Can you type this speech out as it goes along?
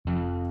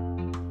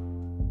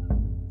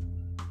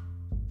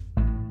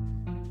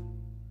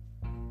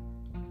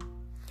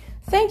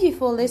Thank you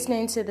for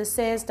listening to the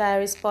Sayers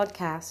Diaries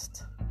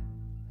podcast.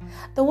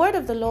 The word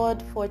of the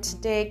Lord for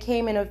today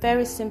came in a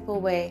very simple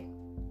way.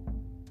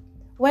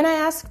 When I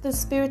asked the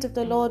Spirit of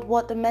the Lord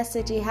what the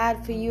message He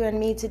had for you and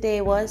me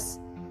today was,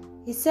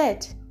 He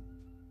said,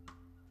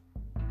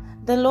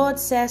 "The Lord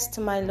says to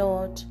my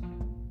Lord,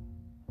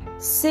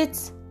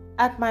 sit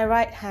at my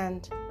right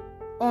hand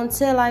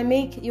until I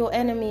make your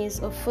enemies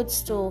a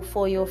footstool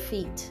for your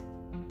feet.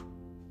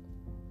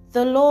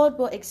 The Lord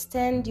will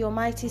extend your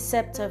mighty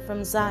scepter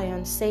from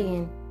Zion,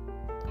 saying,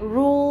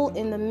 rule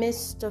in the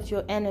midst of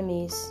your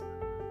enemies.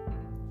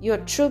 Your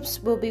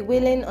troops will be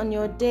willing on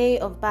your day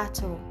of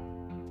battle.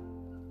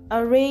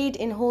 Arrayed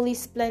in holy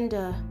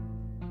splendor,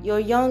 your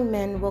young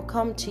men will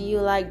come to you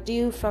like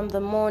dew from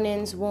the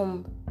morning's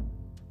womb.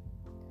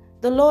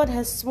 The Lord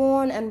has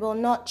sworn and will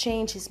not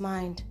change His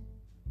mind.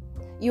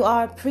 You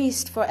are a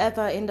priest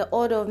forever in the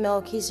order of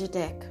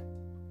Melchizedek.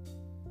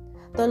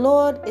 The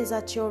Lord is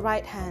at your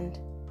right hand.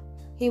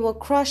 He will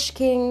crush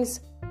kings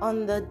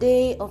on the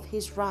day of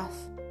His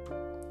wrath.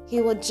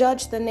 He will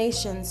judge the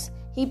nations,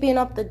 heaping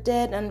up the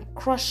dead and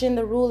crushing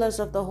the rulers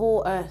of the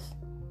whole earth.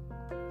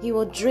 He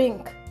will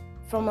drink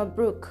from a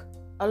brook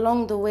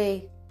along the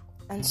way,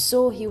 and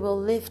so He will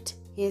lift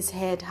His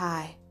head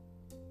high."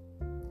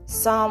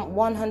 Psalm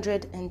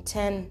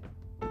 110.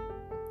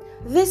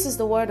 This is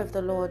the word of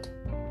the Lord.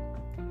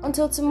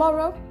 Until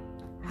tomorrow,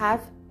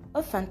 have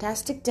a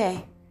fantastic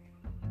day.